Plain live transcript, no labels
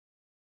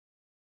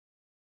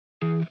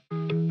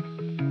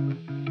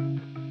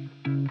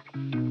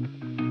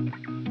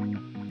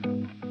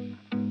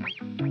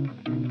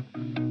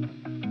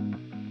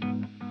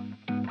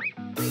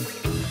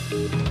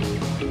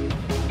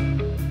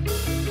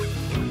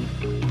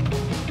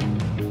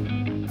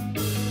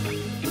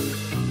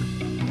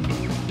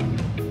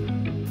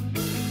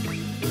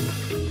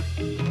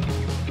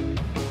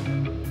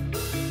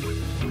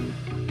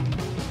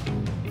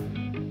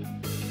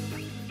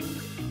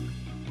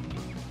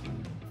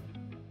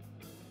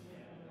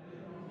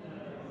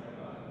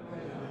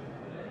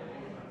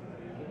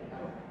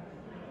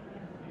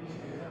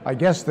I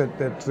guess that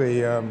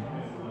the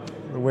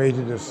way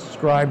to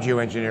describe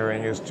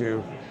geoengineering is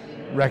to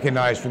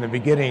recognize from the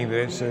beginning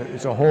that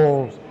it's a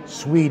whole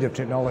suite of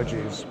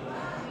technologies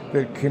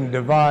that can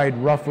divide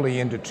roughly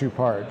into two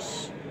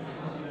parts.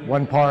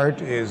 One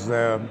part is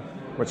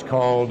what's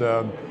called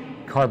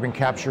carbon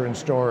capture and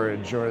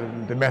storage, or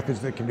the methods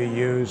that can be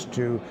used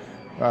to,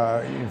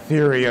 in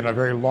theory, on a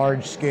very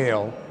large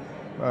scale,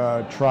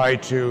 try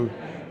to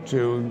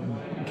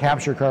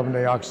capture carbon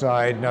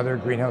dioxide and other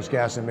greenhouse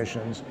gas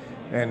emissions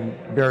and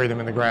bury them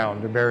in the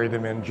ground, or bury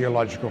them in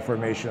geological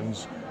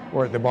formations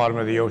or at the bottom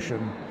of the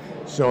ocean,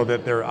 so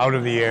that they're out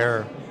of the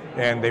air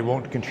and they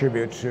won't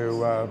contribute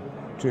to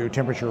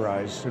temperature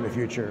rise in the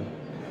future.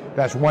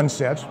 That's one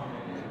set.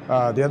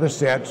 The other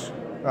set,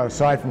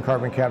 aside from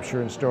carbon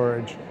capture and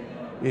storage,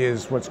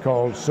 is what's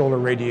called solar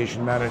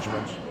radiation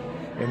management.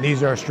 And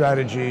these are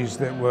strategies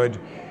that would,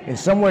 in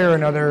some way or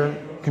another,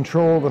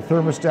 control the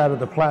thermostat of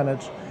the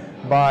planet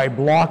by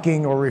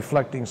blocking or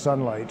reflecting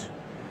sunlight.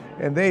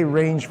 And they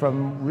range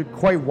from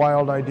quite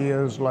wild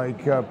ideas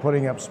like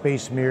putting up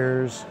space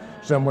mirrors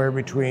somewhere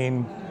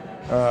between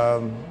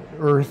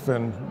Earth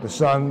and the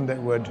sun that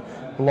would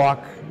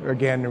block,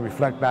 again, and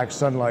reflect back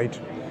sunlight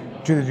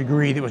to the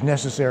degree that was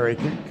necessary,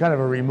 kind of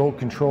a remote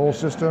control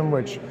system,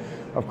 which,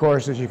 of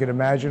course, as you can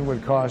imagine,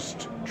 would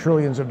cost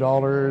trillions of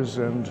dollars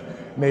and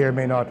may or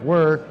may not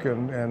work,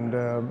 and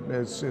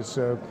it's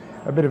a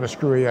bit of a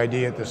screwy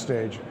idea at this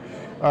stage.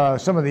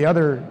 Some of the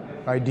other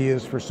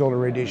ideas for solar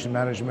radiation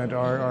management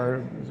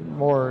are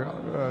more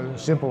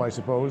simple, I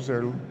suppose.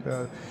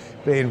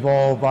 They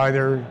involve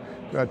either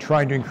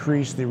trying to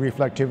increase the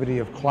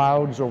reflectivity of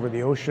clouds over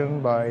the ocean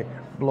by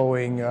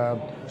blowing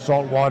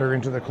salt water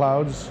into the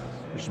clouds,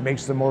 which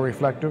makes them more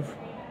reflective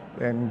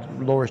and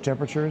lowers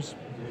temperatures.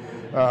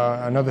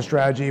 Another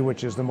strategy,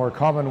 which is the more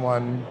common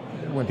one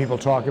when people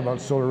talk about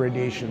solar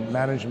radiation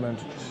management,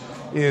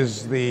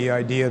 is the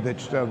idea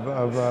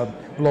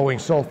of blowing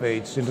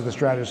sulfates into the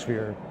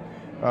stratosphere,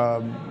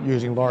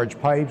 using large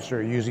pipes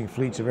or using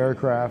fleets of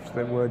aircraft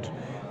that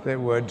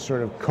would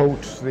sort of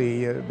coat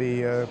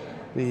the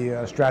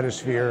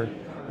stratosphere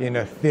in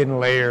a thin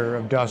layer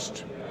of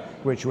dust,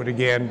 which would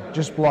again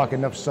just block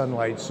enough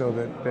sunlight so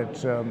that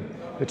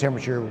the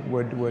temperature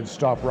would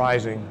stop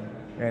rising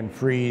and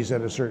freeze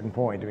at a certain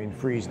point. I mean,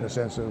 freeze in the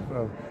sense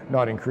of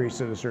not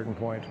increase at a certain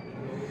point.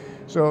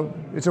 So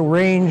it's a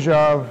range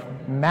of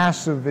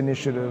massive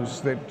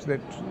initiatives that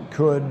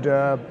could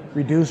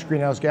reduce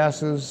greenhouse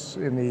gases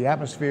in the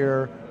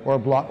atmosphere or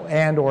block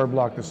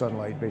the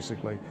sunlight,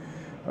 basically.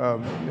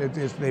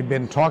 They've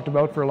been talked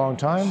about for a long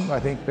time. I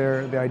think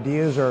the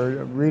ideas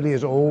are really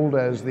as old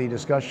as the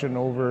discussion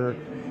over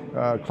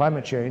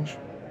climate change.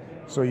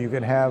 So you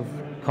can have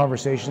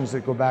conversations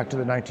that go back to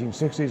the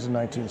 1960s and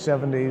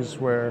 1970s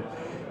where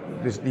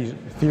these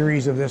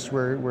theories of this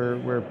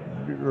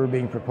were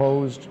being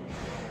proposed.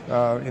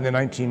 In the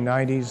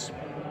 1990s,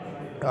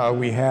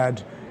 we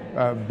had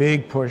a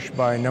big push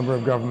by a number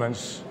of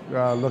governments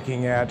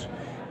looking at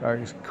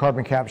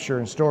carbon capture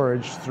and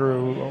storage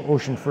through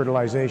ocean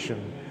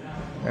fertilization.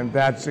 And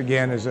that's,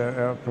 again, is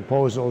a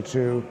proposal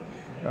to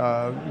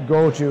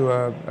go to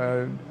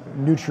a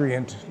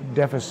nutrient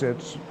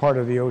deficit part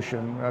of the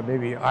ocean,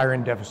 maybe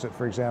iron deficit,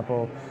 for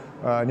example,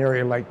 an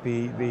area like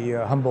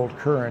the Humboldt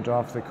Current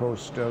off the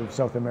coast of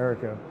South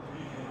America.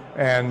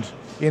 And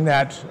in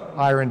that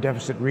iron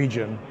deficit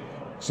region,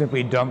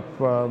 simply dump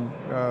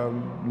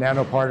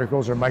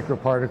nanoparticles or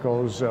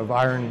microparticles of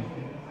iron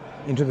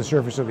into the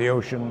surface of the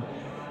ocean,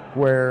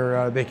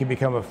 where they can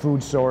become a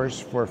food source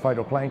for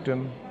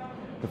phytoplankton.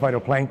 The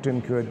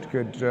phytoplankton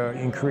could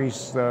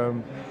increase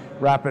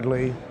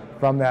rapidly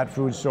from that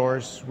food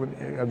source,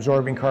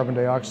 absorbing carbon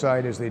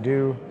dioxide as they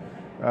do.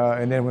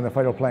 And then when the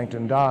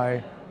phytoplankton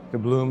die, the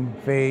bloom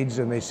fades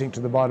and they sink to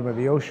the bottom of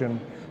the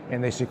ocean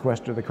and they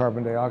sequester the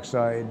carbon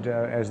dioxide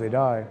as they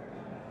die.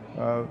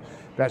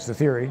 That's the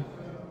theory.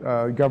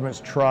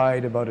 Governments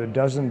tried about a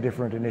dozen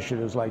different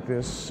initiatives like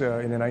this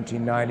in the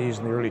 1990s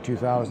and the early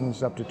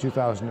 2000s up to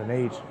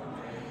 2008.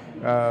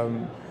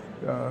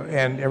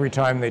 And every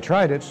time they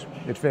tried it,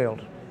 it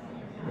failed.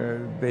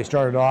 They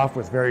started off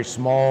with very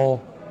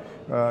small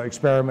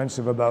experiments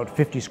of about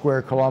 50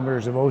 square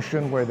kilometers of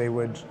ocean, where they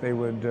would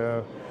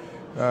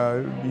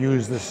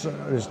use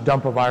this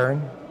dump of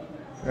iron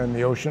in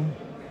the ocean.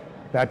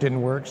 That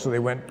didn't work, so they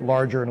went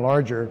larger and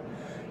larger,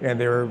 and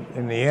they were,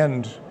 in the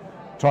end,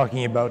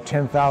 talking about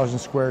 10,000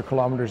 square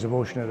kilometers of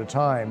ocean at a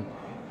time,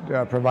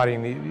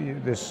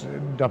 providing this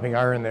dumping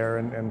iron there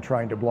and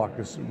trying to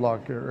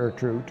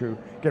to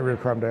get rid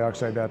of carbon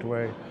dioxide that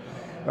way.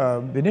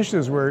 The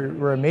initiatives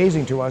were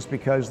amazing to us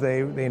because they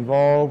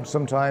involved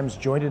sometimes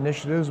joint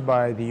initiatives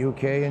by the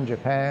UK and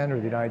Japan, or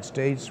the United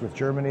States with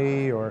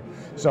Germany, or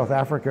South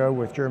Africa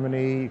with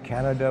Germany.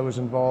 Canada was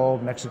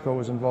involved, Mexico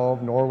was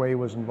involved, Norway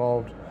was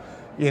involved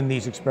in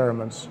these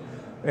experiments,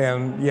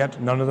 and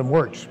yet none of them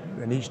worked.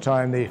 And each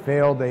time they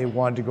failed, they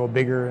wanted to go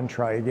bigger and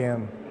try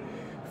again.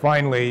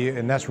 Finally,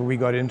 and that's where we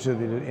got into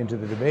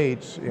the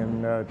debate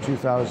in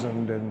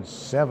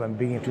 2007,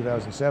 beginning of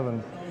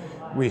 2007,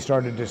 we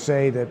started to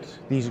say that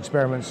these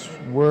experiments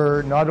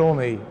were not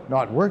only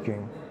not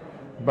working,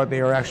 but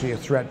they are actually a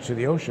threat to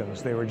the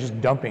oceans. They were just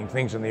dumping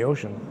things in the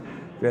ocean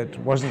that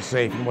wasn't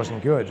safe and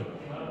wasn't good.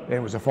 And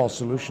it was a false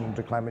solution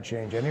to climate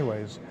change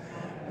anyways.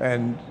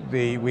 And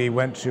we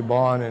went to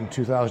Bonn in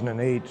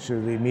 2008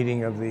 to the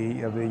meeting of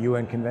the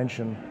UN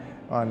Convention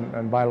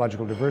on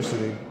Biological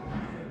Diversity.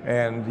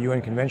 And the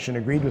UN Convention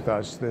agreed with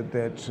us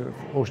that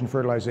ocean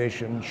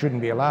fertilization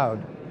shouldn't be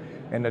allowed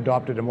and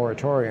adopted a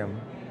moratorium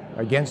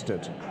against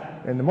it.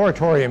 And the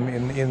moratorium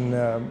in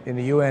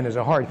the UN is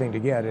a hard thing to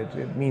get.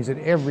 It means that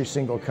every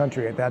single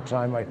country at that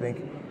time, I think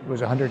it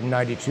was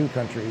 192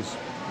 countries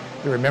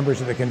that were members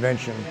of the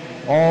convention,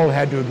 all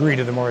had to agree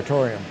to the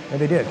moratorium,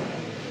 and they did.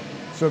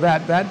 So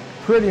that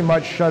pretty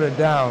much shut it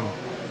down.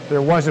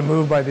 There was a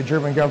move by the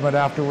German government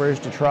afterwards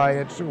to try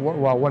it.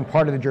 Well, one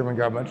part of the German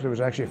government, there was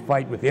actually a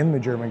fight within the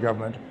German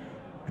government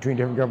between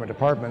different government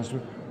departments,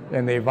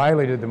 and they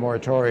violated the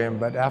moratorium,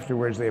 but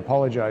afterwards they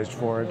apologized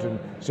for it and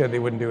said they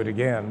wouldn't do it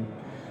again.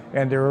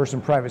 And there were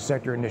some private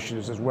sector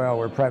initiatives as well,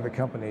 where private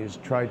companies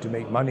tried to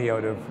make money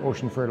out of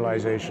ocean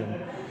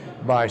fertilization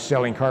by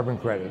selling carbon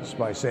credits,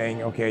 by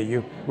saying,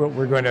 okay,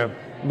 we're going to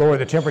lower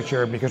the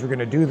temperature, because we're going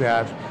to do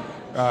that.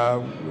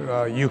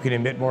 You can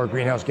emit more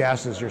greenhouse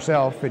gases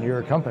yourself in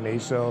your company,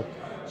 so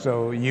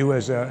you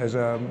as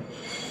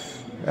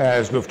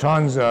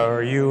Lufthansa,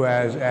 or you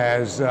as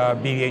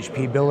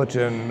BHP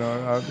Billiton,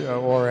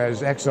 or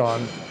as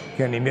Exxon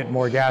can emit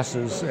more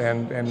gases,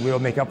 and we'll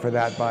make up for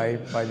that by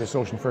this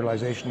ocean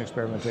fertilization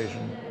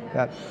experimentation.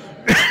 That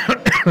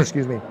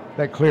excuse me,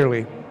 that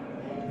clearly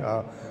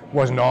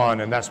wasn't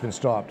on, and that's been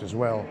stopped as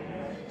well.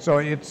 So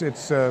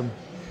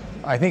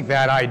I think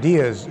that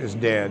idea is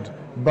dead,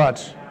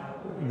 but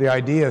the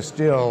idea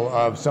still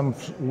of some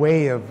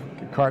way of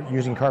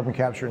using carbon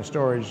capture and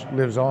storage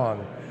lives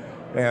on,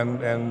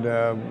 and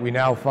we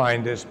now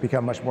find it's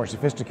become much more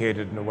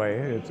sophisticated in a way.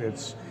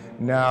 It's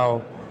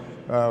now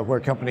where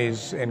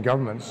companies and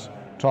governments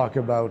talk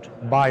about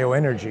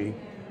bioenergy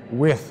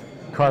with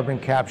carbon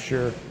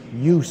capture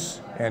use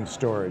and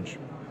storage.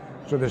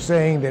 So they're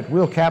saying that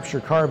we'll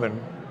capture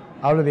carbon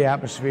out of the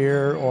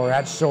atmosphere or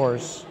at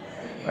source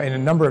in a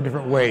number of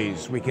different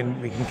ways. We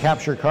can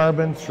capture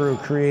carbon through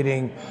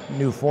creating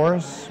new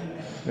forests,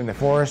 and the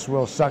forests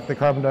will suck the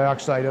carbon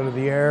dioxide out of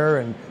the air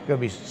and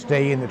they'll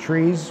stay in the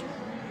trees.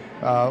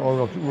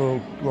 Or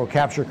we'll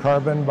capture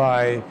carbon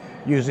by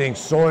using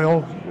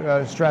soil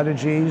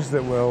strategies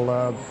that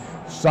will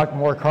suck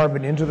more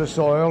carbon into the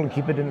soil and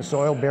keep it in the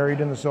soil,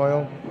 buried in the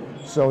soil,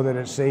 so that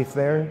it's safe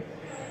there.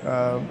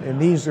 And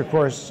these, of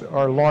course,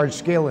 are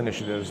large-scale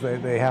initiatives.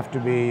 They have to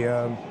be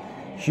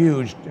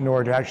huge in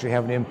order to actually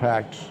have an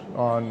impact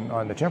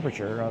on the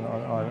temperature,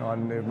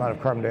 on the amount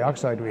of carbon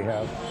dioxide we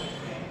have.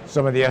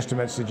 Some of the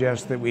estimates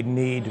suggest that we'd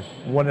need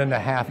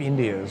 1.5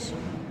 Indias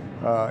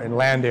in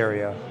land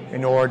area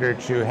in order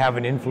to have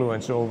an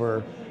influence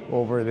over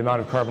the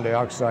amount of carbon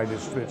dioxide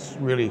that's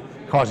really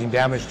causing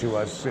damage to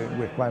us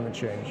with climate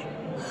change.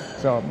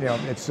 So, you know,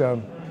 it's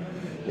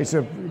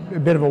a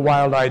bit of a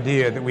wild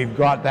idea that we've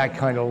got that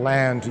kind of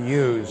land to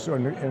use.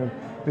 And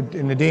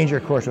the danger,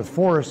 of course, with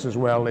forests as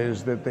well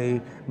is that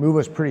they move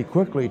us pretty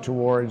quickly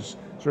towards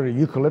sort of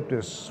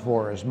eucalyptus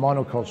forests,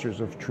 monocultures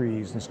of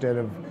trees, instead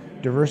of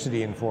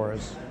diversity in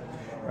forests.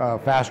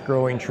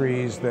 Fast-growing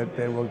trees that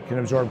can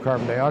absorb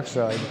carbon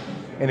dioxide,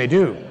 and they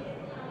do.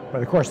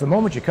 But of course, the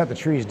moment you cut the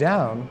trees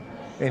down,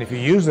 and if you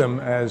use them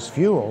as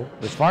fuel,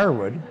 as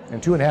firewood,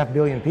 and 2.5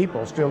 billion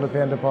people still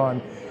depend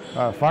upon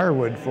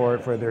firewood for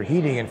their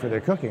heating and for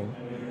their cooking,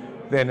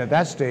 then at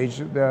that stage,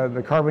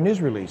 the carbon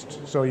is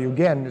released. So you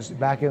again, is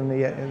back in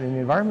the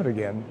environment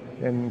again,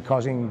 and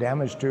causing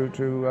damage to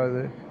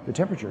the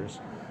temperatures.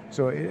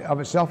 So of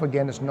itself,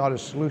 again, it's not a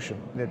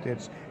solution.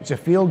 It's a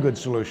feel-good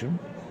solution.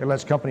 It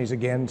lets companies,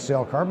 again,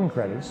 sell carbon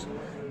credits,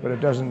 but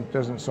it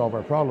doesn't solve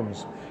our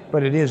problems.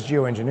 But it is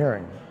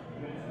geoengineering,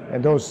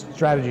 and those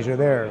strategies are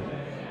there.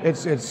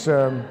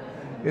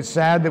 It's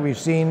sad that we've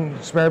seen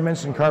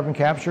experiments in carbon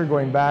capture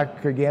going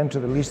back again to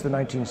at least the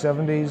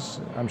 1970s.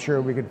 I'm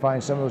sure we could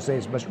find some of those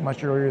things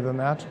much earlier than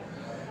that.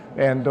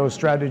 And those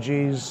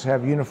strategies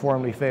have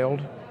uniformly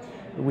failed.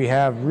 We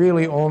have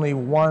really only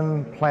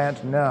one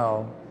plant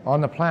now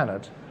on the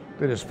planet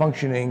that is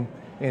functioning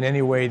in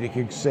any way that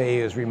you could say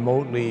is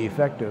remotely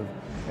effective.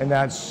 And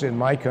that's in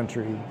my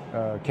country,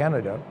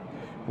 Canada,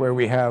 where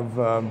we have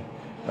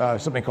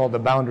something called the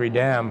Boundary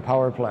Dam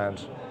Power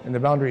Plant. And the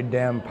Boundary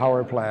Dam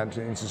Power Plant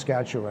in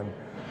Saskatchewan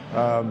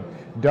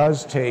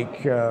does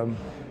take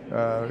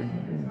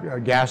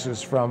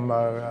gases from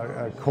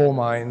coal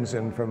mines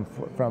and from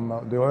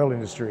the oil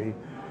industry,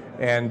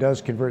 and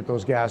does convert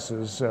those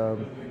gases,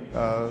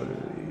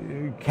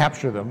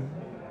 capture them,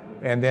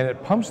 and then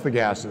it pumps the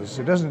gases.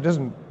 It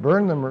doesn't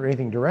burn them or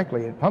anything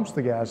directly. It pumps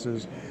the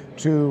gases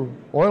to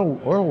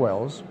oil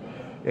wells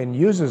and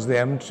uses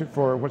them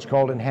for what's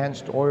called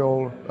enhanced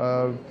oil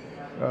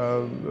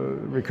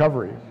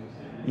recovery,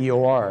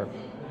 EOR,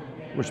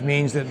 which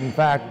means that in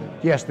fact,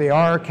 yes, they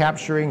are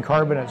capturing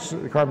carbon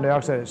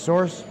dioxide at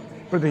source,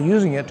 but they're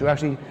using it to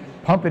actually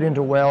pump it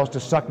into wells to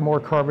suck more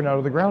carbon out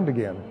of the ground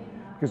again.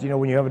 Because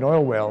when you have an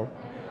oil well,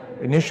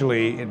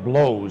 initially it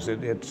blows.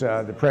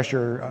 The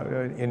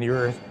pressure in the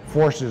earth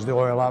forces the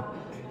oil up,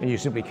 and you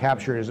simply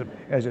capture it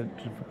as it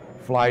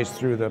flies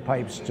through the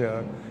pipes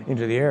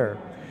into the air.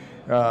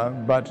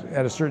 But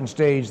at a certain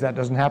stage, that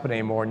doesn't happen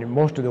anymore, and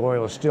most of the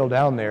oil is still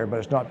down there, but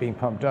it's not being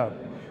pumped up.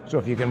 So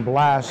if you can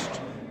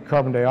blast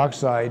carbon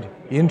dioxide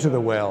into the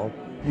well,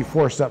 you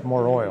force up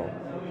more oil.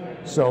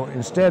 So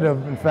instead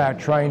of, in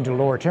fact, trying to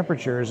lower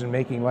temperatures and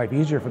making life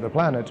easier for the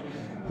planet,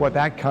 what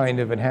that kind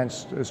of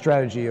enhanced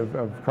strategy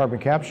of carbon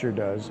capture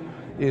does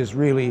is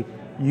really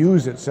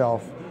use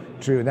itself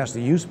to, and that's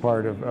the use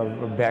part of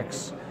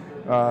BECCS,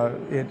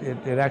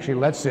 it actually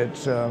lets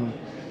it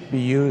be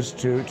used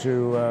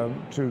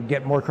to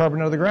get more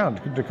carbon out of the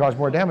ground, to cause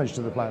more damage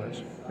to the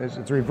planet. It's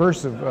the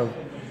reverse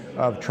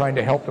of trying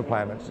to help the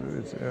planet.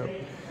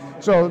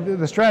 So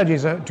the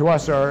strategies to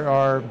us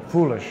are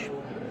foolish.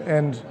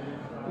 And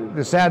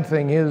the sad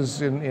thing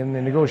is, in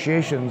the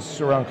negotiations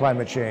around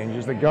climate change,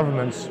 is that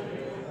governments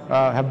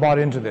have bought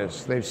into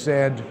this. They've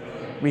said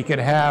we can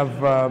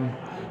have,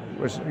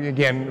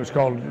 again, it was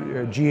called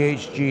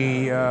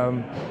GHG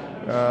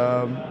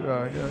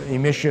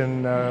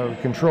emission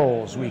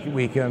controls.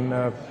 We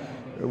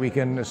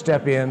can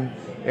step in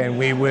and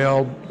we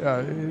will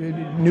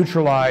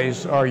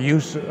neutralize our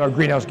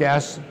greenhouse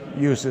gas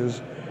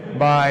uses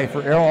by,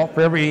 for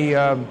every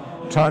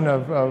ton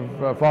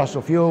of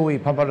fossil fuel we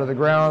pump out of the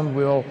ground,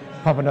 we'll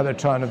pump another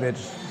ton of it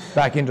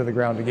back into the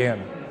ground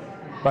again.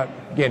 But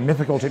again,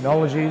 mythical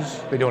technologies,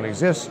 they don't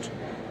exist.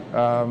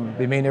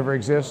 They may never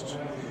exist.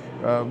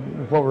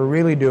 What we're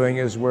really doing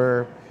is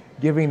we're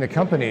giving the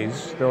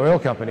companies, the oil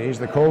companies,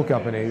 the coal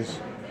companies,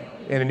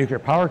 and the nuclear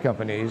power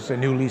companies a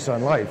new lease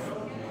on life.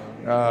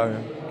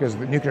 Because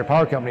the nuclear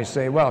power companies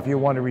say, well, if you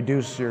want to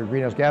reduce your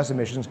greenhouse gas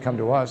emissions, come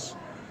to us.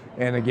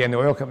 And again, the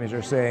oil companies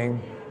are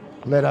saying,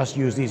 let us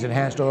use these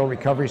enhanced oil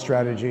recovery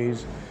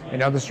strategies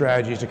and other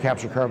strategies to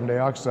capture carbon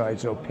dioxide.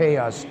 So pay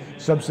us,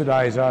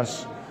 subsidize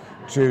us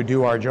to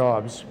do our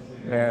jobs,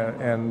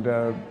 and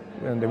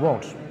they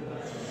won't.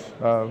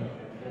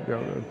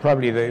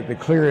 Probably the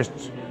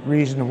clearest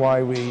reason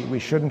why we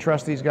shouldn't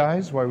trust these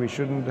guys, why we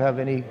shouldn't have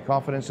any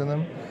confidence in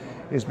them,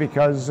 is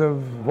because of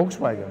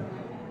Volkswagen.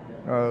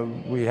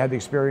 We had the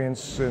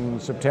experience in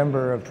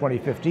September of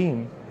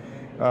 2015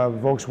 of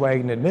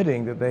Volkswagen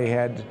admitting that they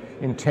had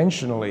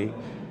intentionally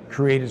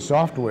created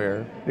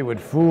software that would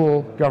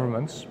fool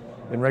governments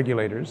and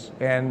regulators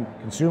and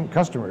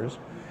customers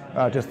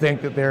to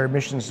think that their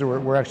emissions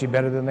were actually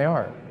better than they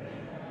are.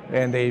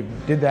 And they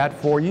did that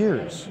for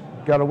years,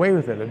 got away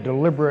with it, a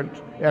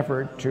deliberate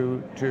effort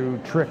to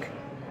trick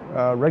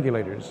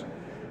regulators.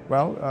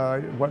 Well,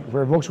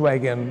 where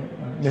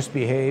Volkswagen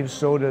misbehaves,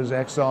 so does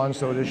Exxon,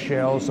 so does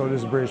Shell, so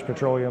does British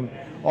Petroleum.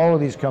 All of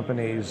these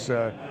companies,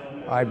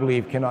 I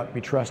believe, cannot be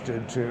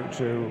trusted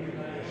to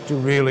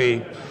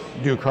really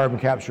do carbon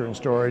capture and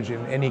storage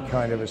in any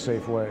kind of a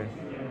safe way.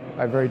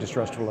 I'm very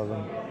distrustful of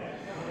them.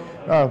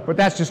 But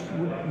that's just,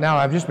 now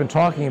I've just been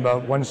talking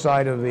about one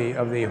side of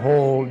the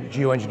whole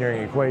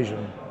geoengineering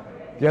equation.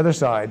 The other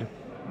side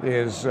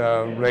is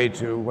related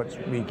to what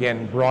we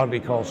again broadly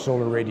call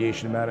solar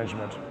radiation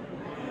management.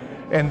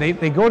 And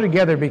they go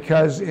together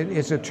because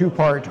it's a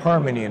two-part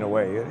harmony in a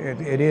way.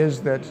 It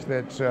is that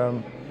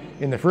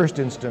in the first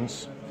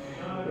instance,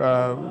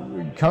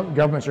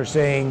 governments are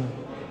saying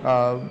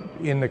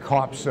in the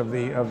COPs of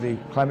the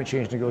climate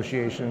change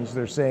negotiations,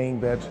 they're saying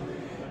that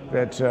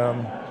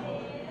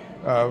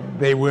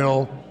they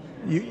will.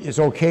 It's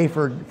okay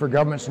for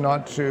governments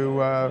not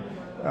to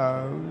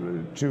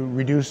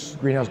reduce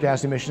greenhouse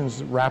gas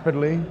emissions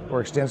rapidly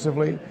or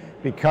extensively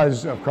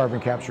because of carbon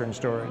capture and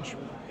storage.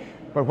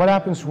 But what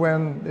happens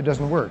when it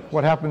doesn't work?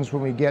 What happens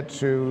when we get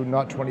to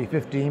not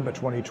 2015 but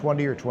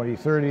 2020 or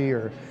 2030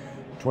 or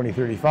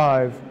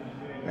 2035,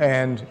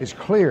 and it's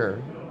clear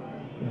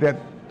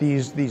that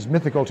these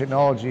mythical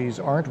technologies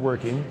aren't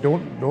working,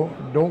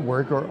 don't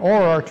work, or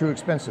are too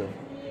expensive.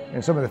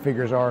 And some of the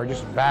figures are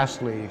just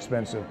vastly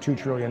expensive, $2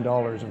 trillion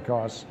of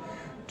costs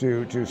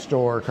to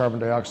store carbon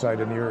dioxide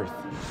in the earth,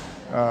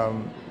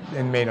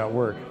 and may not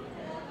work.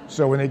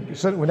 So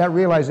when that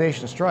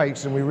realization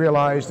strikes, and we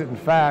realize that in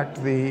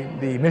fact the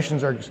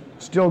emissions are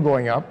still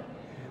going up,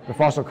 the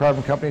fossil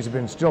carbon companies have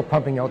been still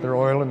pumping out their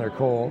oil and their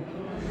coal,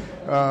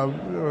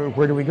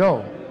 where do we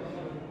go?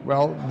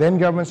 Well, then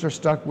governments are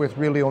stuck with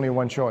really only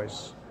one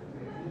choice.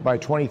 By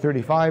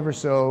 2035 or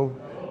so,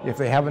 if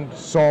they haven't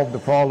solved the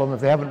problem, if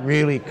they haven't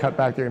really cut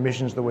back their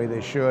emissions the way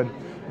they should,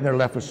 then they're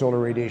left with solar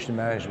radiation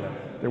management.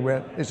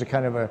 It's a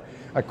kind of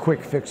a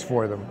quick fix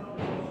for them.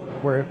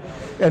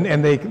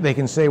 And they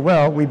can say,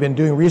 well, we've been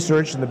doing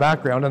research in the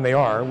background, and they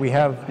are. We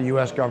have the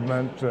US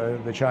government,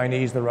 the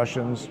Chinese, the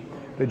Russians,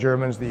 the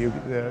Germans, the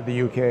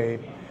UK,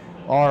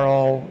 are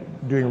all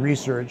doing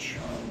research,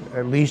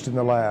 at least in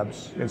the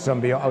labs, and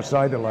some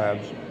outside the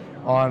labs,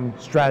 on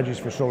strategies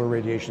for solar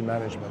radiation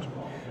management.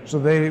 So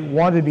they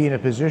want to be in a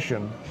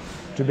position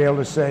to be able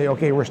to say,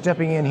 okay, we're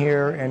stepping in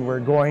here and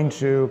we're going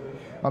to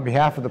on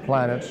behalf of the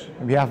planet,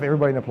 on behalf of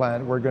everybody on the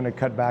planet, we're going to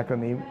cut back on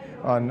the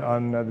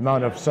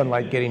amount of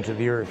sunlight getting to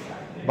the Earth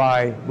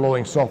by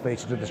blowing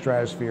sulfates into the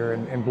stratosphere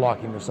and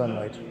blocking the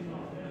sunlight.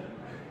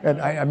 And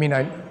I mean,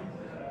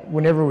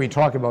 whenever we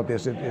talk about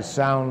this, it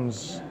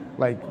sounds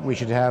like we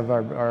should have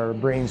our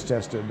brains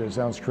tested. It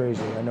sounds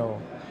crazy, I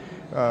know.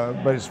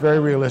 But it's very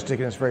realistic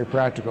and it's very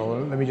practical.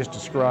 Let me just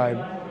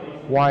describe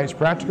why it's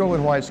practical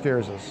and why it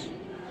scares us.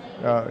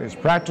 It's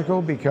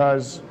practical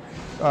because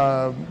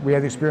we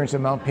had the experience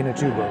of Mount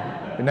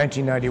Pinatubo. In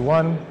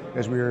 1991,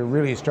 as we were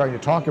really starting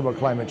to talk about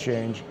climate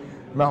change,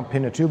 Mount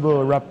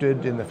Pinatubo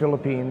erupted in the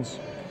Philippines,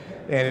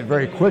 and it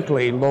very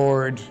quickly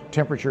lowered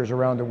temperatures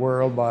around the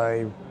world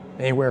by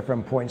anywhere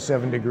from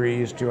 0.7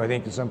 degrees to, I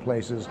think in some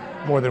places,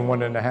 more than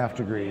 1.5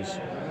 degrees.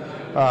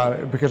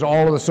 Because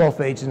all of the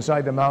sulfates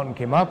inside the mountain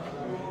came up,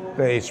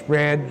 they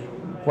spread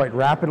quite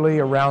rapidly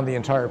around the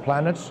entire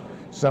planet,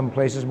 some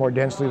places more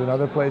densely than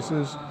other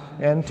places,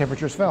 and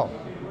temperatures fell.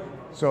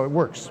 So it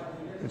works.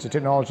 It's a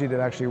technology that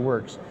actually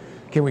works.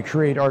 Can we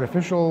create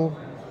artificial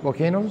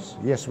volcanoes?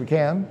 Yes, we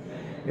can.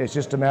 It's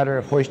just a matter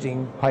of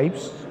hoisting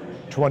pipes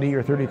 20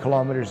 or 30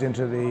 kilometers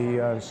into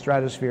the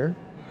stratosphere,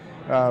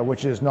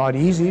 which is not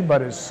easy,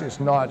 but it's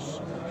not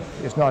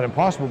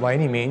impossible by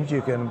any means.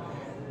 You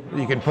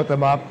can put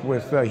them up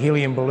with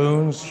helium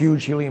balloons,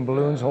 huge helium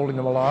balloons holding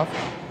them aloft,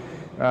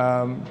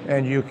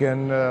 and you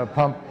can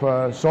pump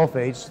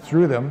sulfates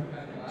through them,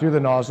 through the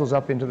nozzles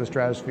up into the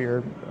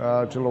stratosphere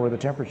to lower the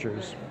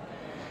temperatures.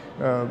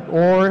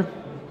 Or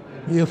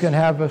you can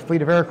have a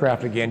fleet of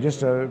aircraft again,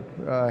 just a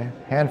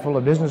handful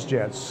of business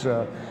jets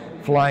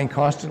flying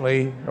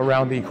constantly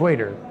around the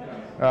equator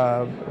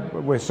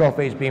with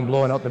sulfates being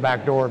blown out the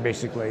back door,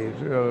 basically,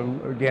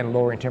 again,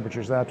 lowering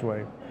temperatures that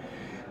way.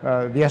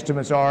 The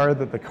estimates are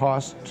that the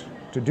cost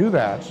to do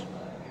that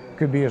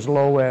could be as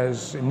low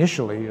as,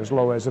 initially, as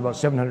low as about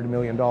 $700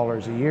 million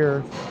a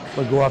year.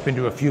 Will go up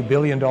into a few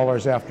billion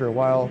dollars after a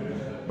while.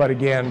 But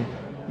again,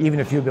 even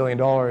a few billion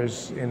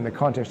dollars in the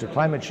context of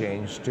climate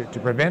change, to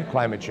prevent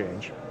climate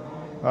change,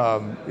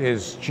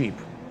 is cheap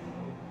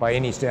by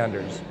any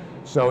standards.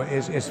 So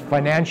it's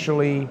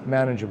financially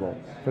manageable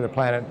for the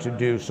planet to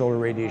do solar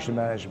radiation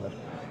management.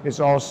 It's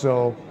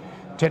also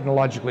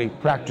technologically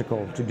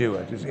practical to do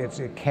it.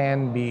 It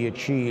can be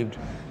achieved.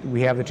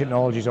 We have the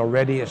technologies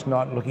already. It's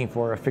not looking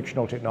for a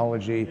fictional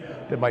technology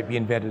that might be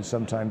invented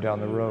sometime down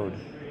the road.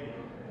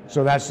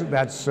 So that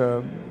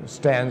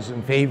stands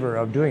in favor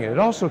of doing it. It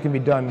also can be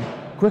done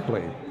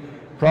quickly,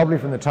 probably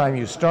from the time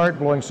you start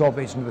blowing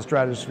sulfates into the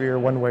stratosphere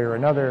one way or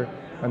another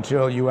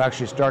until you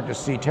actually start to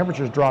see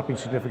temperatures dropping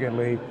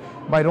significantly.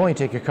 It might only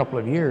take a couple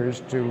of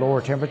years to lower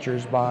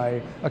temperatures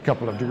by a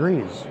couple of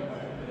degrees.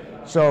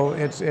 So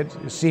it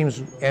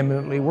seems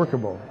eminently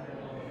workable,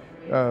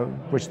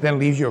 which then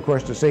leaves you, of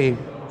course, to say,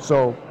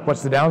 so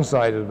what's the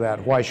downside of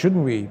that? Why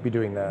shouldn't we be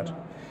doing that?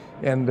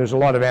 And there's a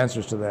lot of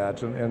answers to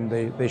that, and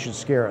they should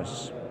scare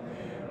us.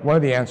 One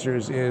of the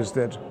answers is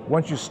that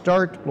once you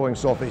start blowing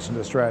sulfates into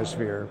the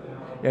stratosphere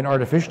and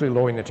artificially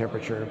lowering the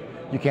temperature,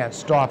 you can't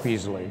stop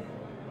easily.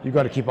 You've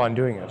got to keep on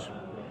doing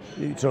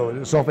it. So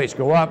the sulfates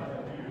go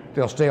up,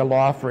 they'll stay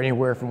aloft for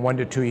anywhere from 1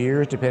 to 2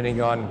 years,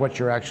 depending on what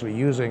you're actually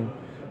using,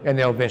 and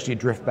they'll eventually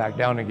drift back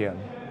down again,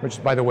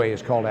 which, by the way,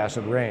 is called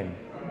acid rain.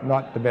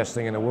 Not the best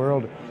thing in the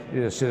world. It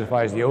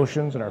acidifies the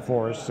oceans and our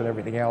forests and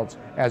everything else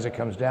as it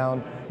comes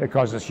down. It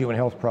causes human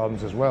health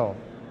problems as well.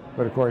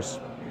 But of course,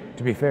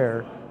 to be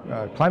fair,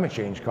 climate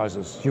change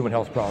causes human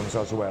health problems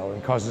as well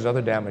and causes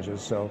other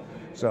damages. So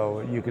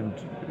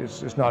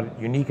it's not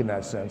unique in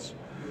that sense.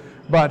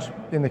 But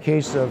in the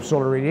case of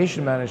solar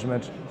radiation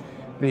management,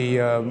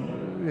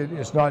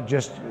 it's not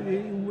just,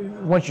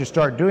 once you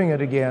start doing it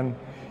again,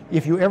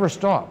 if you ever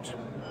stopped,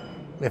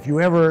 if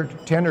you ever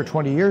 10 or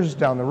 20 years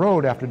down the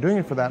road after doing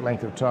it for that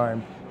length of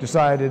time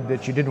decided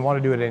that you didn't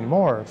want to do it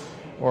anymore,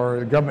 or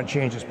the government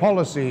changed its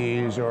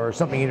policies, or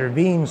something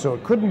intervened so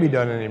it couldn't be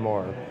done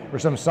anymore, or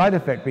some side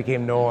effect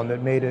became known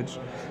that made it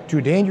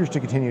too dangerous to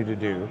continue to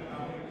do,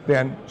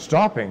 then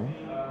stopping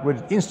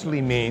would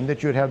instantly mean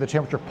that you would have the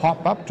temperature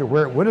pop up to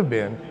where it would have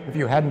been if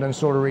you hadn't done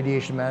solar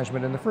radiation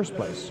management in the first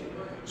place.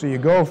 So you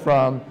go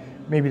from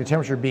maybe the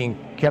temperature being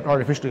kept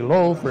artificially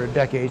low for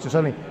decades to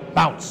suddenly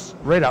bounce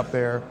right up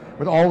there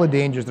with all the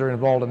dangers that are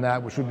involved in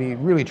that, which would be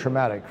really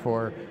traumatic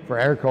for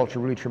agriculture,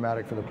 really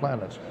traumatic for the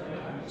planet.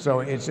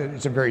 So it's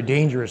a very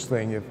dangerous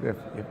thing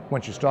if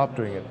once you stop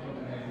doing it.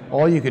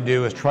 All you could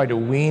do is try to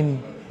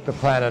wean the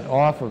planet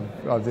off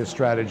of this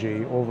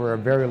strategy over a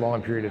very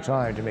long period of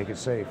time to make it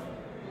safe.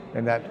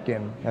 And that,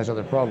 again, has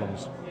other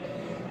problems.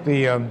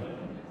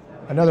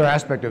 Another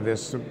aspect of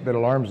this that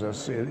alarms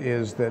us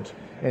is that,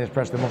 and it's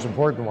perhaps the most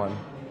important one,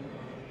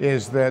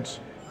 is that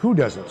who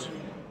does it?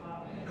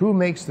 Who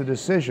makes the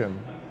decision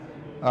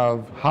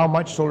of how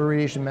much solar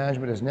radiation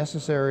management is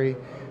necessary,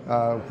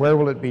 where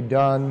will it be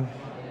done,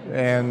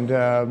 and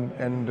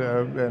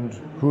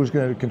who's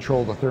going to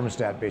control the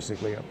thermostat,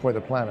 basically, for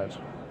the planet?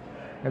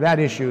 And that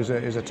issue is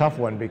a tough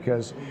one,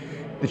 because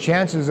the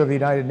chances of the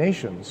United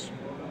Nations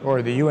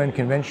or the UN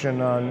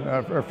Convention on,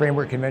 or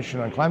Framework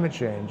Convention on Climate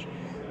Change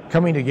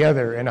coming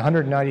together in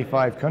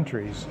 195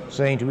 countries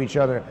saying to each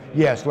other,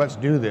 yes, let's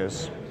do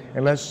this,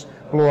 and let's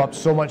blow up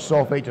so much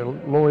sulfate to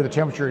lower the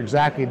temperature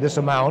exactly this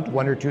amount,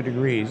 1 or 2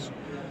 degrees,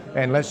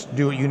 and let's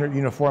do it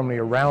uniformly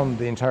around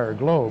the entire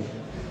globe,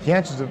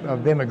 chances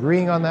of them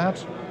agreeing on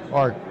that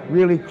are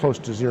really close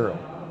to zero.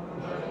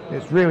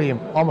 It's really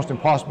almost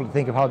impossible to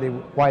think of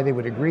why they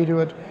would agree to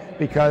it,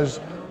 because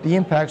the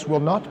impacts will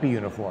not be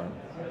uniform.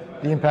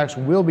 The impacts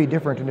will be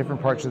different in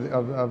different parts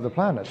of the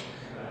planet.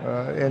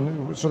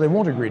 And so they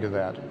won't agree to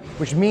that,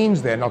 which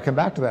means then, I'll come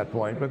back to that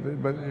point, but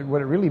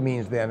what it really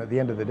means then at the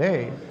end of the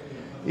day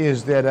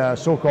is that a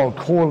so-called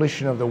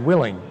coalition of the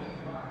willing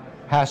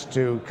has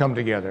to come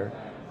together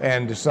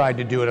and decide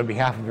to do it on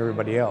behalf of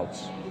everybody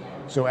else.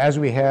 So as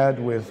we had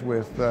with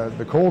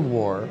the Cold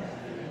War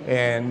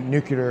and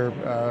nuclear,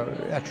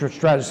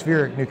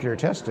 stratospheric nuclear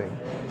testing,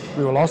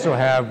 we will also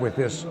have with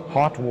this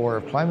hot war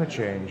of climate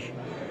change,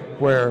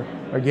 where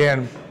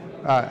again,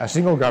 a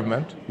single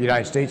government, the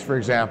United States for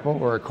example,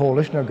 or a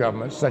coalition of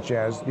governments such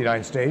as the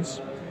United States,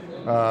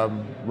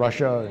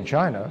 Russia and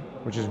China,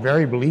 which is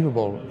very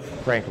believable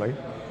frankly,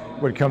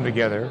 would come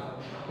together,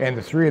 and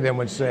the three of them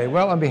would say,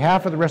 well, on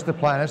behalf of the rest of the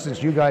planet,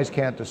 since you guys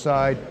can't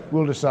decide,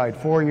 we'll decide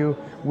for you,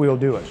 we'll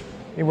do it.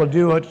 And we'll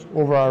do it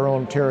over our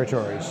own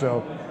territory,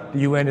 so the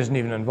UN isn't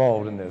even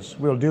involved in this.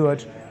 We'll do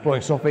it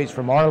blowing sulfates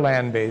from our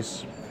land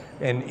base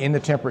and in the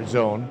temperate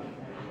zone,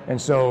 and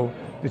so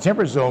the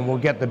temperate zone will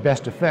get the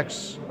best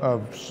effects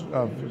of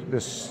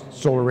this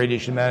solar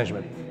radiation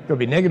management. There'll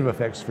be negative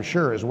effects for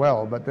sure as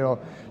well, but they'll,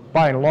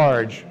 by and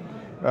large,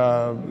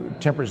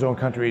 temperate zone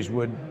countries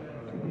would,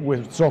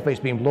 with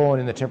sulfates being blown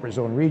in the temperate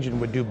zone region,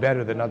 would do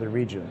better than other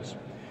regions.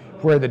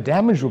 Where the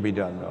damage will be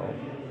done though,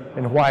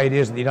 and why it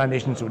is that the United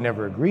Nations would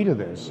never agree to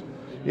this,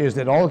 is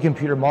that all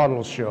computer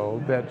models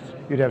show that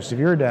you'd have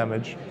severe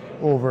damage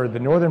over the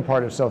northern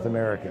part of South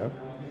America,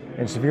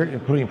 and severe,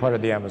 including part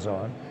of the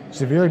Amazon,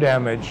 severe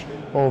damage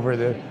over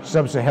the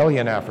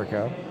sub-Saharan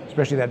Africa,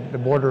 especially the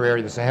border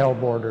area, the Sahel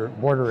border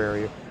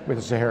area with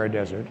the Sahara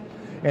Desert,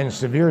 and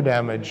severe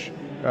damage,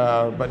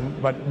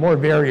 but more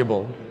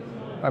variable,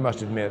 I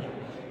must admit,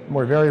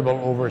 more variable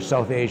over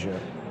South Asia.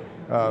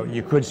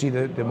 You could see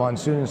the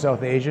monsoon in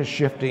South Asia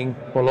shifting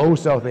below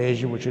South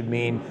Asia, which would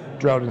mean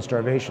drought and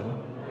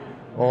starvation,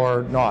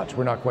 or not.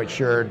 We're not quite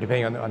sure,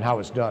 depending on how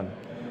it's done.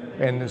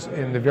 And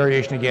the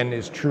variation again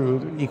is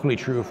true, equally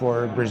true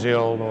for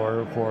Brazil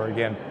or for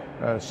again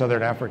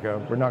Southern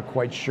Africa. We're not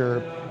quite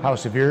sure how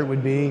severe it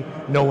would be.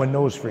 No one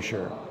knows for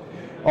sure.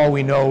 All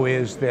we know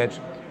is that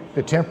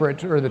the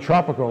temperate or the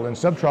tropical and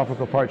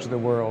subtropical parts of the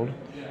world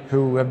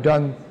who have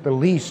done the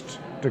least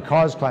to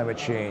cause climate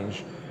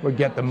change would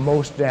get the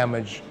most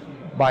damage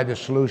by the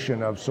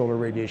solution of solar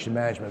radiation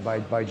management, by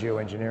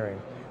geoengineering.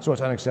 So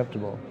it's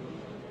unacceptable.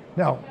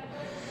 Now,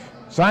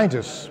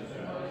 scientists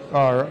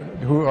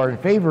who are in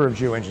favor of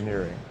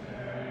geoengineering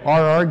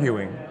are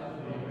arguing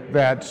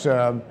that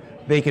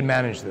they can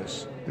manage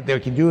this, that they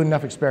can do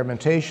enough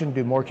experimentation,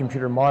 do more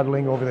computer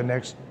modeling over the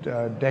next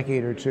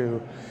decade or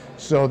two,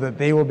 so that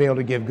they will be able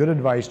to give good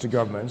advice to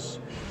governments,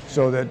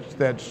 so that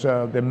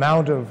the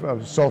amount of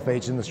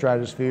sulfates in the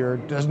stratosphere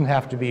doesn't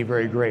have to be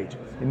very great.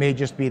 It may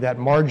just be that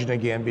margin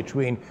again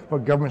between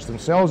what governments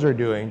themselves are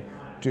doing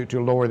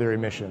to lower their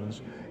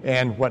emissions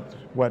and what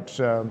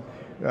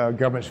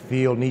governments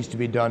feel needs to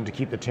be done to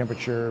keep the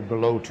temperature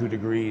below 2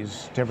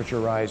 degrees, temperature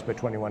rise by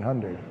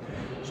 2100.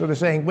 So they're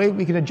saying, wait,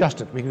 we can adjust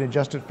it. We can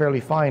adjust it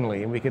fairly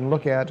finely, and we can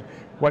look at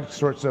what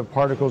sorts of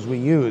particles we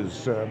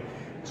use.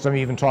 Some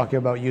even talking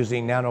about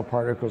using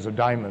nanoparticles of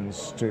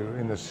diamonds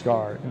in the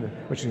scar,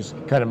 which is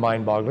kind of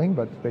mind-boggling,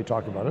 but they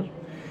talk about it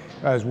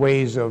as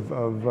ways of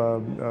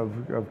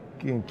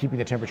keeping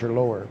the temperature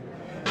lower.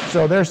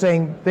 So they're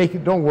saying,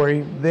 don't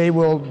worry, they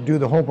will do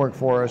the homework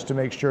for us to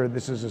make sure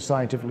this is as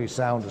scientifically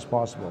sound as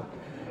possible.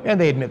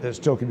 And they admit that it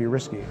still can be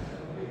risky.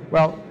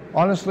 Well,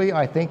 honestly,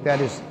 I think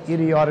that is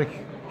idiotic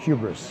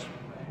hubris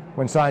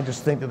when scientists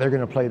think that they're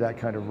going to play that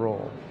kind of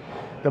role.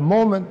 The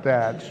moment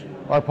that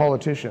our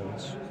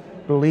politicians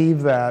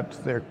believe that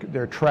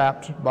they're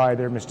trapped by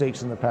their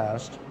mistakes in the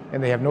past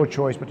and they have no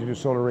choice but to do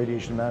solar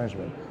radiation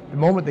management, the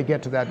moment they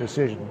get to that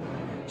decision,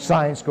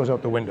 science goes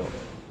out the window.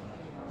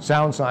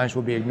 Sound science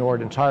will be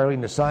ignored entirely,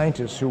 and the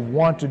scientists who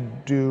want to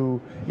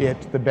do it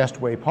the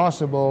best way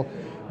possible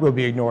will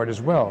be ignored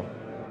as well.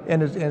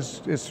 And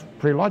it's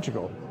pretty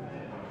logical.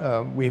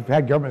 We've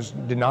had governments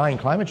denying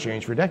climate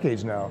change for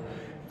decades now.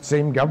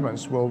 Same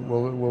governments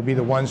will be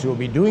the ones who will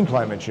be doing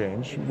climate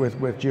change with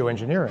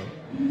geoengineering.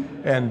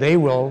 And they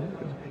will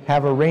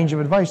have a range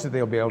of advice that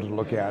they'll be able to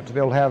look at.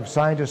 They'll have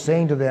scientists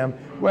saying to them,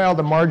 well,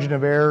 the margin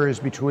of error is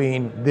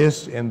between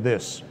this and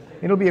this.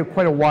 It'll be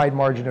quite a wide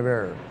margin of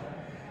error.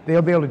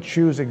 They'll be able to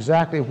choose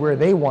exactly where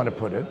they want to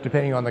put it,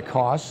 depending on the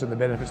costs and the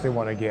benefits they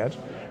want to get.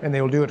 And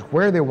they'll do it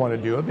where they want to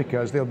do it,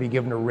 because they'll be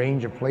given a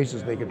range of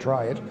places they could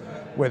try it,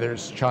 whether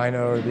it's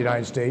China or the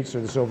United States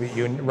or the Soviet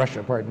Union,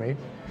 Russia, pardon me.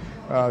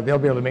 They'll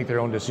be able to make their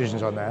own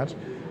decisions on that.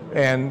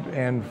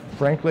 And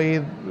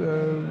frankly,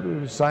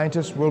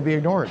 scientists will be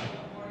ignored,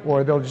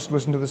 or they'll just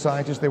listen to the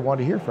scientists they want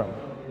to hear from,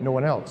 no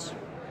one else.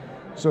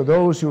 So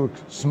those who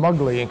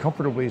smugly and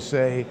comfortably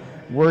say,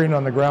 we're in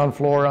on the ground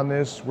floor on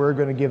this, we're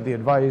going to give the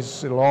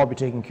advice, it'll all be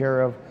taken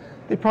care of,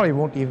 they probably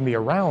won't even be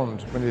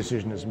around when the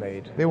decision is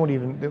made. They won't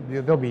even,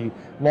 they'll be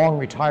long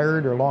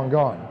retired or long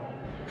gone.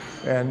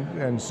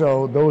 And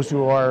so those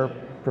who are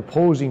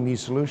proposing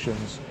these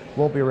solutions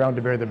won't be around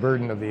to bear the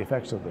burden of the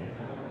effects of them.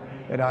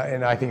 And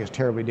I think it's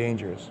terribly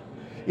dangerous.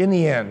 In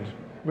the end,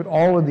 with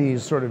all of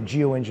these sort of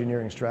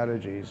geoengineering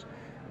strategies,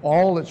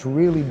 all that's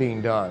really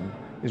being done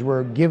is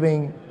we're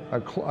giving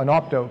an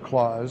opt-out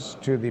clause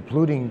to the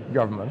polluting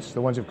governments,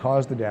 the ones who've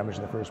caused the damage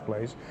in the first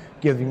place,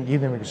 give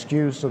them an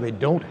excuse so they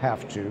don't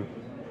have to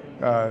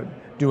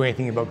do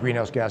anything about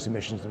greenhouse gas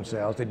emissions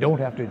themselves. They don't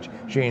have to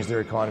change their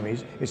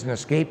economies. It's an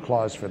escape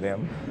clause for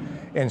them.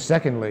 And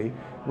secondly,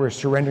 we're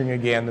surrendering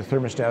again the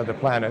thermostat of the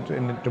planet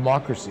and the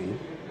democracy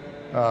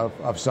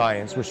of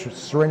science. We're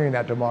surrendering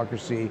that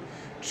democracy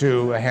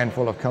to a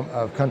handful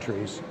of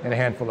countries and a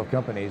handful of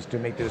companies to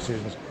make the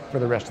decisions for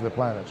the rest of the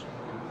planet.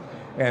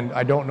 And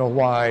I don't know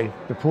why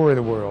the poor of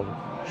the world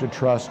should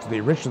trust the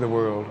rich of the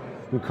world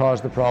who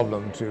caused the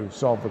problem to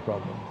solve the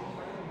problem.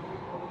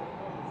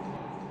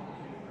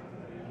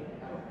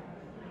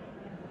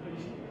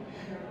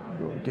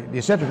 The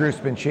eccentric group's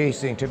been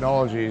chasing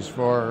technologies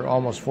for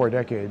almost 4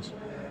 decades,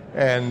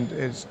 and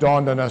it's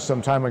dawned on us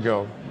some time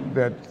ago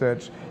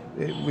that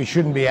we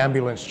shouldn't be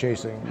ambulance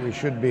chasing. We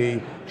should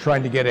be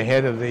trying to get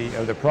ahead of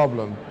the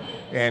problem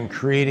and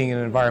creating an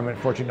environment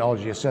for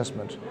technology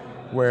assessment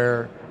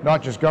where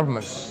not just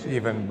governments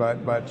even,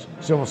 but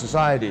civil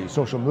society,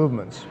 social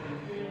movements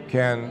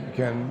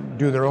can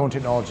do their own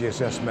technology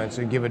assessments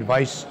and give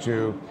advice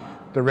to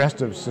the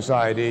rest of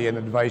society and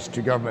advice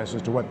to governments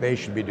as to what they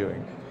should be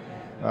doing.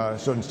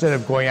 So instead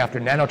of going after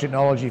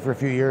nanotechnology for a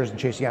few years and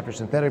chasing after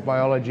synthetic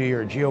biology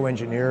or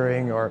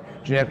geoengineering or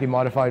genetically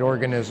modified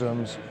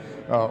organisms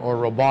or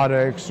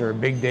robotics or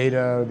big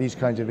data, these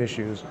kinds of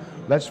issues,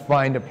 let's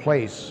find a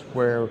place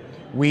where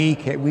we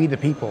the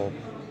people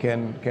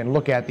can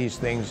look at these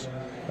things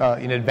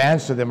in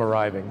advance of them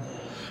arriving.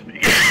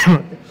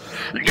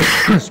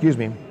 Excuse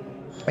me.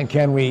 And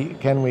can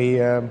we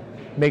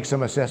make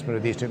some assessment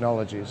of these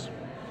technologies?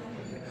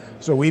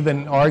 So we've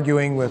been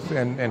arguing with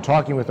and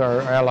talking with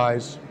our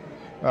allies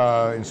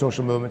in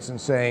social movements and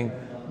saying,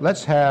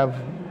 let's have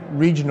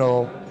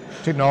regional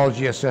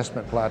technology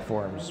assessment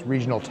platforms,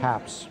 regional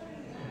TAPs.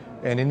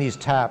 And in these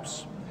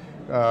TAPs,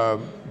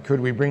 could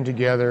we bring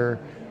together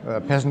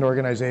peasant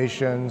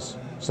organizations,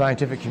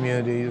 scientific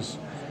communities,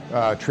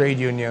 trade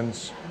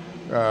unions,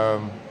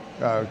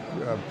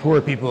 poor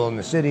people in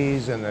the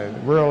cities and the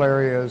rural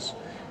areas,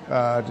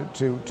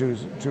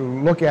 to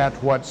look at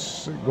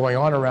what's going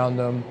on around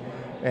them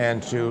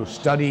and to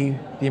study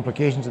the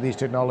implications of these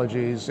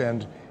technologies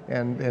and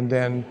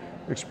then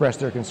express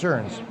their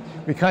concerns.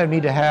 We kind of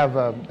need to have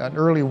an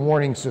early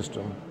warning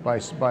system by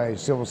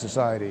civil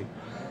society.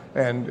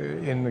 And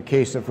in the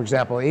case of, for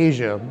example,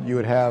 Asia, you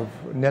would have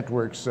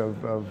networks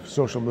of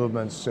social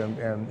movements and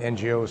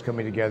NGOs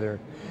coming together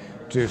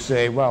to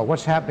say, well,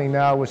 what's happening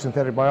now with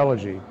synthetic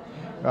biology?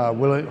 How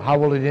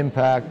will it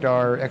impact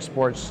our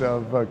exports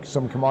of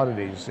some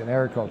commodities in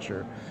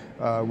agriculture?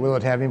 Will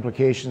it have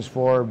implications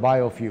for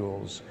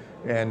biofuels?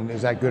 And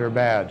is that good or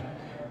bad?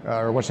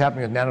 Or what's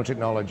happening with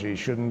nanotechnology?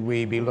 Shouldn't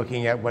we be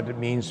looking at what it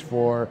means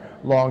for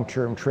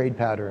long-term trade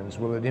patterns?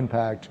 Will it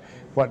impact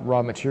what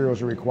raw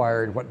materials are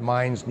required, what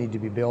mines need to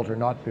be built or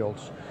not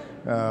built?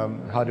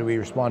 How do we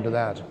respond to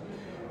that?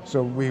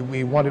 So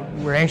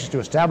we're anxious to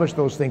establish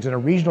those things on a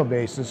regional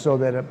basis so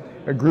that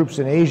groups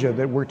in Asia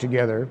that work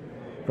together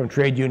from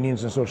trade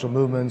unions and social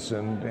movements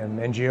and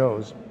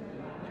NGOs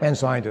and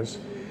scientists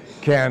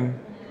can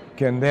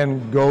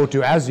then go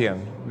to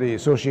ASEAN, the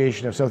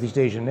Association of Southeast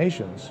Asian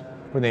Nations,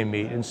 when they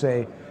meet and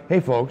say, hey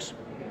folks,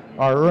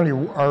 our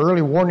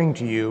early warning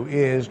to you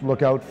is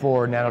look out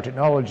for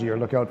nanotechnology or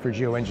look out for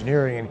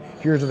geoengineering, and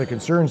here's the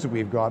concerns that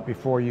we've got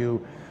before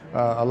you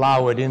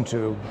allow it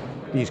into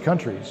these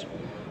countries.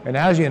 And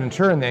ASEAN in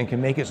turn then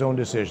can make its own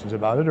decisions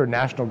about it, or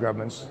national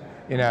governments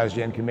in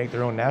ASEAN can make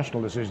their own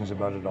national decisions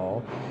about it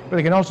all, but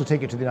they can also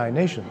take it to the United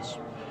Nations.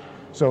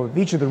 So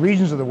each of the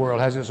regions of the world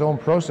has its own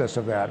process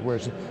of that, where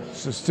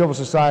civil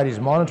society is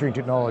monitoring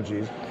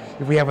technologies.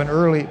 If we have an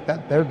early,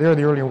 they're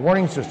the early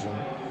warning system.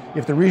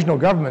 If the regional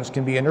governments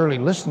can be an early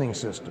listening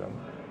system,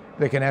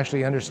 they can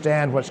actually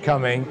understand what's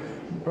coming,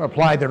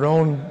 apply their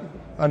own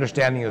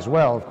understanding as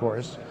well, of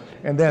course,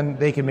 and then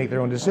they can make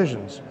their own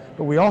decisions.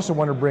 But we also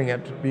want to bring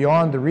it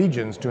beyond the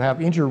regions to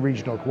have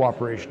inter-regional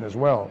cooperation as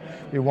well.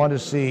 We want to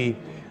see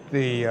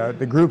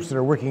the groups that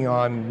are working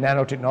on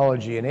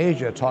nanotechnology in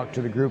Asia talk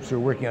to the groups who are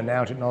working on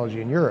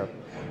nanotechnology in Europe,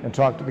 and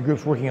talk to the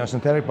groups working on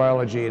synthetic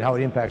biology and how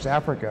it impacts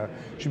Africa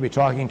should be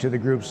talking to the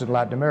groups in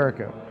Latin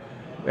America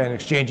and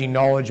exchanging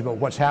knowledge about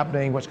what's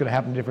happening, what's going to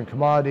happen to different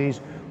commodities.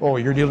 Oh,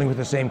 you're dealing with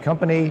the same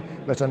company.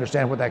 Let's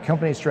understand what that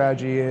company's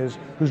strategy is.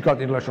 Who's got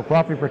the intellectual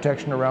property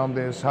protection around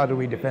this? How do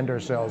we defend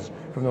ourselves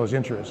from those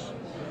interests?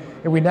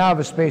 And we now have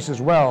a space as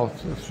well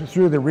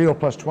through the Rio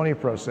Plus 20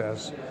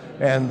 process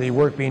and the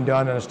work being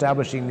done in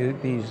establishing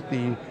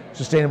the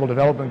Sustainable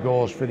Development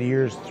Goals for the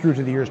years through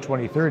to the years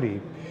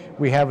 2030.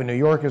 We have in New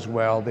York as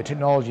well the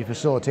Technology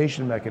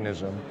Facilitation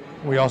Mechanism.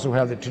 We also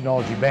have the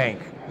Technology Bank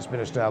that's been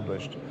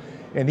established.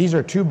 And these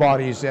are two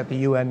bodies at the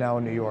UN now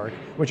in New York,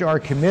 which are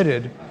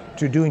committed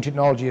to doing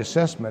technology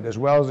assessment as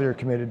well as they're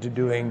committed to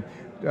doing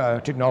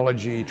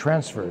technology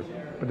transfer.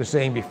 But they're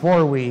saying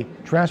before we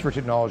transfer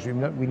technology,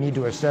 we need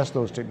to assess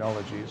those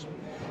technologies.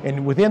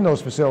 And within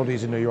those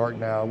facilities in New York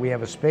now, we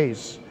have a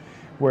space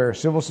where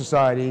civil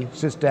society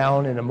sits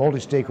down in a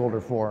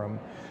multi-stakeholder forum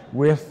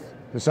with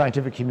the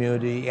scientific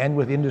community and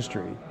with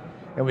industry.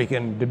 And we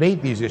can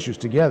debate these issues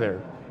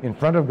together in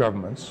front of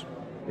governments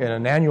on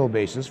an annual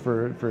basis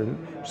for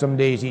some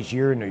days each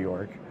year in New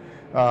York,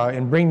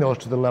 and bring those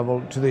to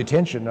the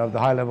attention of the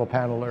high-level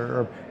panel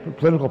or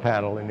political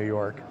panel in New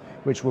York,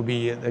 which will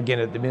be, again,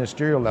 at the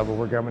ministerial level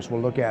where governments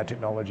will look at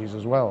technologies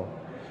as well.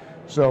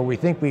 So we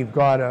think we've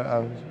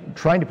got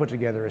trying to put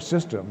together a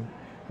system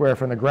where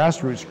from the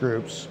grassroots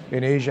groups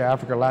in Asia,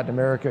 Africa, Latin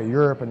America,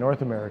 Europe, and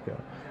North America,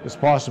 it's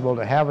possible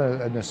to have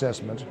an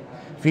assessment,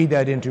 feed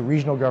that into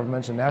regional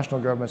governments and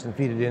national governments, and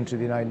feed it into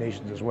the United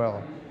Nations as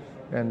well.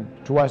 And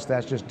to us,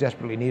 that's just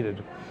desperately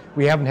needed.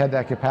 We haven't had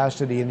that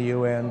capacity in the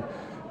UN,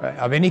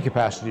 of any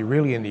capacity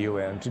really in the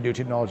UN, to do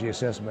technology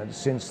assessment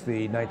since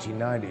the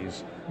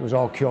 1990s. It was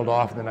all killed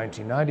off in the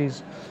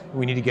 1990s.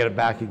 We need to get it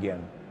back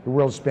again. The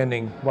world's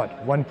spending,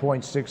 what,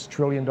 $1.6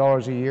 trillion a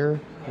year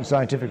in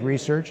scientific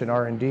research and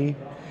R&D.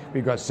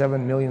 We've got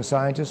 7 million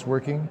scientists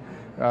working.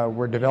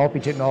 We're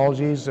developing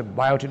technologies,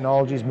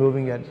 biotechnologies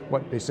moving at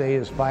what they say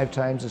is 5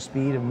 times the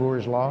speed of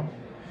Moore's Law.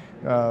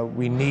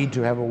 We need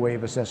to have a way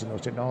of assessing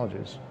those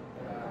technologies.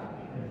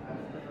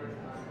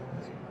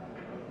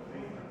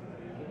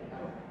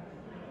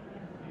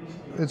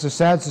 It's a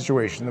sad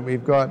situation that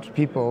we've got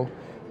people,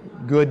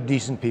 good,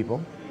 decent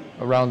people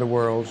around the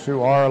world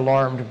who are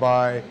alarmed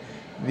by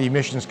the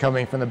emissions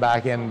coming from the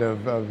back end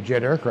of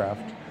jet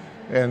aircraft,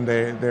 and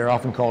they're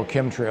often called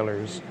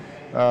chemtrailers.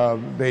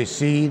 They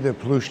see the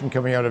pollution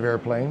coming out of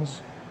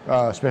airplanes,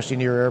 especially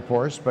near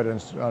airports, but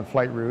on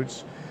flight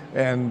routes,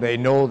 and they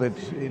know that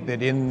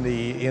in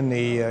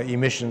the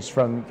emissions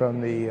from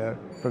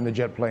the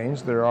jet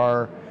planes there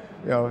are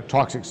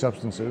toxic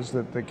substances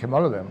that come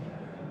out of them,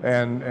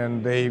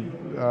 and they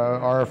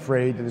are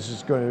afraid that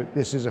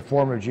this is a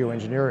form of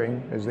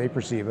geoengineering as they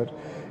perceive it,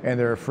 and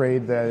they're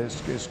afraid that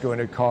it's going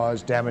to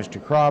cause damage to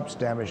crops,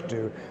 damage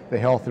to the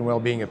health and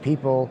well-being of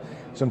people.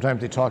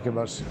 Sometimes they talk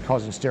about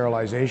causing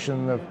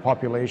sterilization of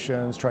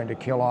populations, trying to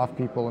kill off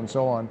people, and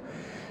so on.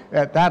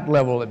 At that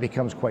level, it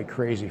becomes quite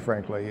crazy,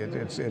 frankly.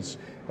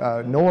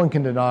 No one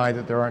can deny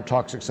that there aren't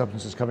toxic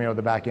substances coming out of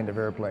the back end of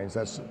airplanes.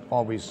 That's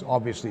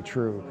obviously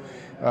true.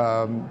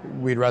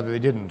 We'd rather they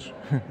didn't.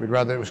 We'd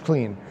rather it was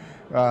clean.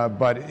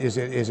 But is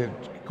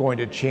it going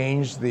to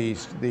change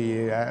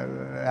the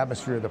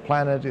atmosphere of the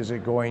planet? Is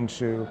it going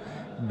to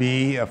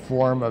be a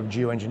form of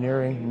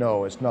geoengineering?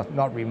 No, it's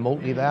not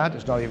remotely that.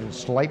 It's not even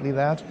slightly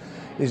that.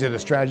 Is it a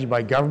strategy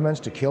by governments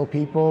to kill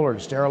people or to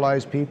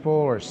sterilize people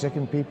or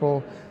sicken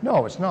people?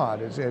 No, it's not.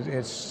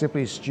 It's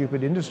simply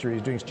stupid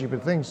industries doing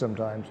stupid things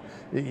sometimes,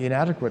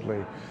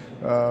 inadequately.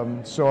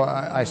 So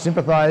I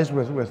sympathize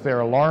with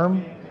their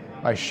alarm.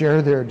 I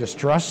share their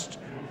distrust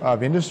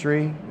of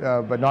industry,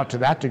 but not to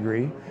that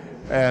degree.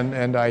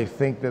 And I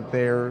think that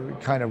they're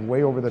kind of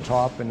way over the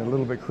top and a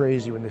little bit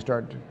crazy when they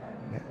start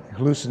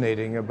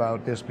hallucinating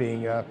about this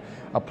being a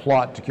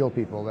plot to kill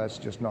people. That's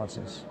just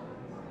nonsense.